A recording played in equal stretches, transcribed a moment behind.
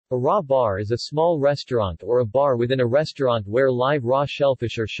A raw bar is a small restaurant or a bar within a restaurant where live raw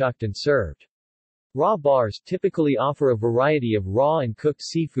shellfish are shucked and served. Raw bars typically offer a variety of raw and cooked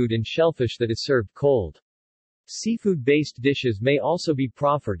seafood and shellfish that is served cold. Seafood-based dishes may also be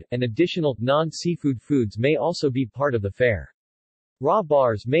proffered, and additional, non-seafood foods may also be part of the fare. Raw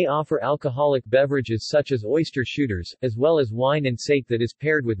bars may offer alcoholic beverages such as oyster shooters, as well as wine and sake that is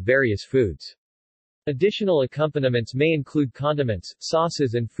paired with various foods. Additional accompaniments may include condiments,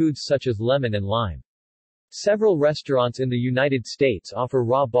 sauces and foods such as lemon and lime. Several restaurants in the United States offer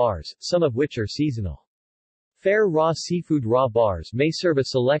raw bars, some of which are seasonal. Fare raw seafood. Raw bars may serve a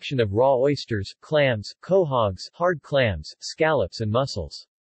selection of raw oysters, clams, quahogs, hard clams, scallops and mussels.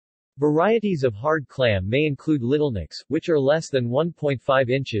 Varieties of hard clam may include littlenecks, which are less than 1.5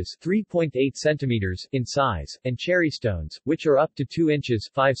 inches (3.8 centimeters) in size, and cherrystones, which are up to 2 inches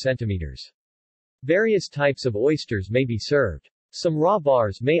 (5 centimeters). Various types of oysters may be served. Some raw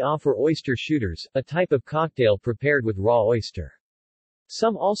bars may offer oyster shooters, a type of cocktail prepared with raw oyster.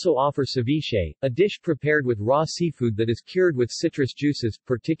 Some also offer ceviche, a dish prepared with raw seafood that is cured with citrus juices,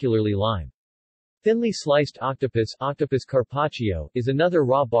 particularly lime. Thinly sliced octopus, Octopus carpaccio, is another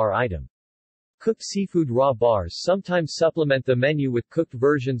raw bar item. Cooked seafood. Raw bars sometimes supplement the menu with cooked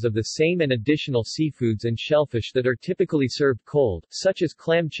versions of the same and additional seafoods and shellfish that are typically served cold, such as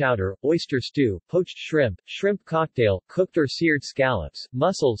clam chowder, oyster stew, poached shrimp, shrimp cocktail, cooked or seared scallops,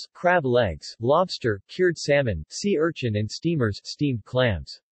 mussels, crab legs, lobster, cured salmon, sea urchin and steamers, steamed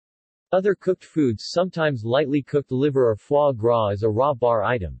clams. Other cooked foods, sometimes lightly cooked liver or foie gras, is a raw bar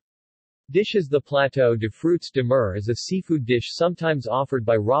item. Dishes. The plateau de fruits de mer is a seafood dish sometimes offered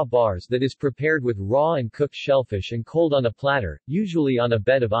by raw bars that is prepared with raw and cooked shellfish and cold on a platter, usually on a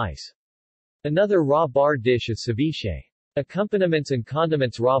bed of ice. Another raw bar dish is ceviche. Accompaniments and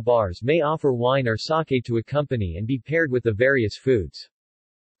condiments. Raw bars may offer wine or sake to accompany and be paired with the various foods.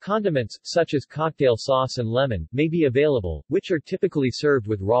 Condiments, such as cocktail sauce and lemon, may be available, which are typically served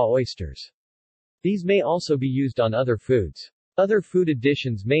with raw oysters. These may also be used on other foods. Other food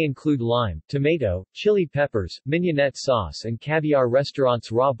additions may include lime, tomato, chili peppers, mignonette sauce and caviar.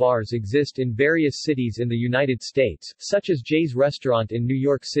 Restaurants. Raw bars exist in various cities in the United States, such as Jay's Restaurant in New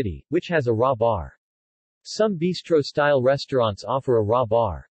York City, which has a raw bar. Some bistro-style restaurants offer a raw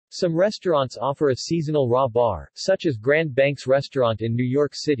bar. Some restaurants offer a seasonal raw bar, such as Grand Banks Restaurant in New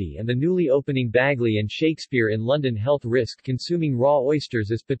York City and the newly opening Bagley and Shakespeare in London. Health risk. Consuming raw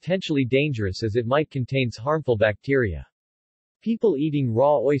oysters is potentially dangerous as it might contains harmful bacteria. People eating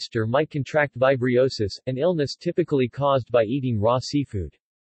raw oyster might contract vibriosis, an illness typically caused by eating raw seafood.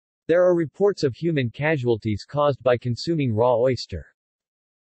 There are reports of human casualties caused by consuming raw oyster.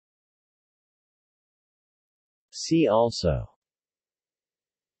 See also: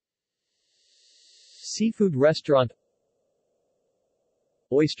 Seafood restaurant,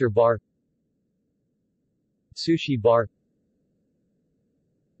 Oyster bar, Sushi bar,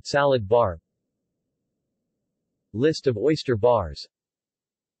 Salad bar, List of oyster bars,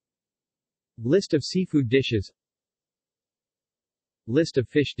 List of seafood dishes, List of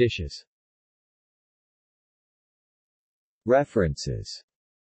fish dishes. References.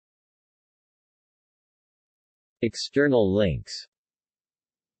 External links.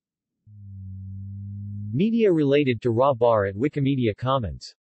 Media related to raw bar at Wikimedia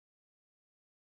Commons.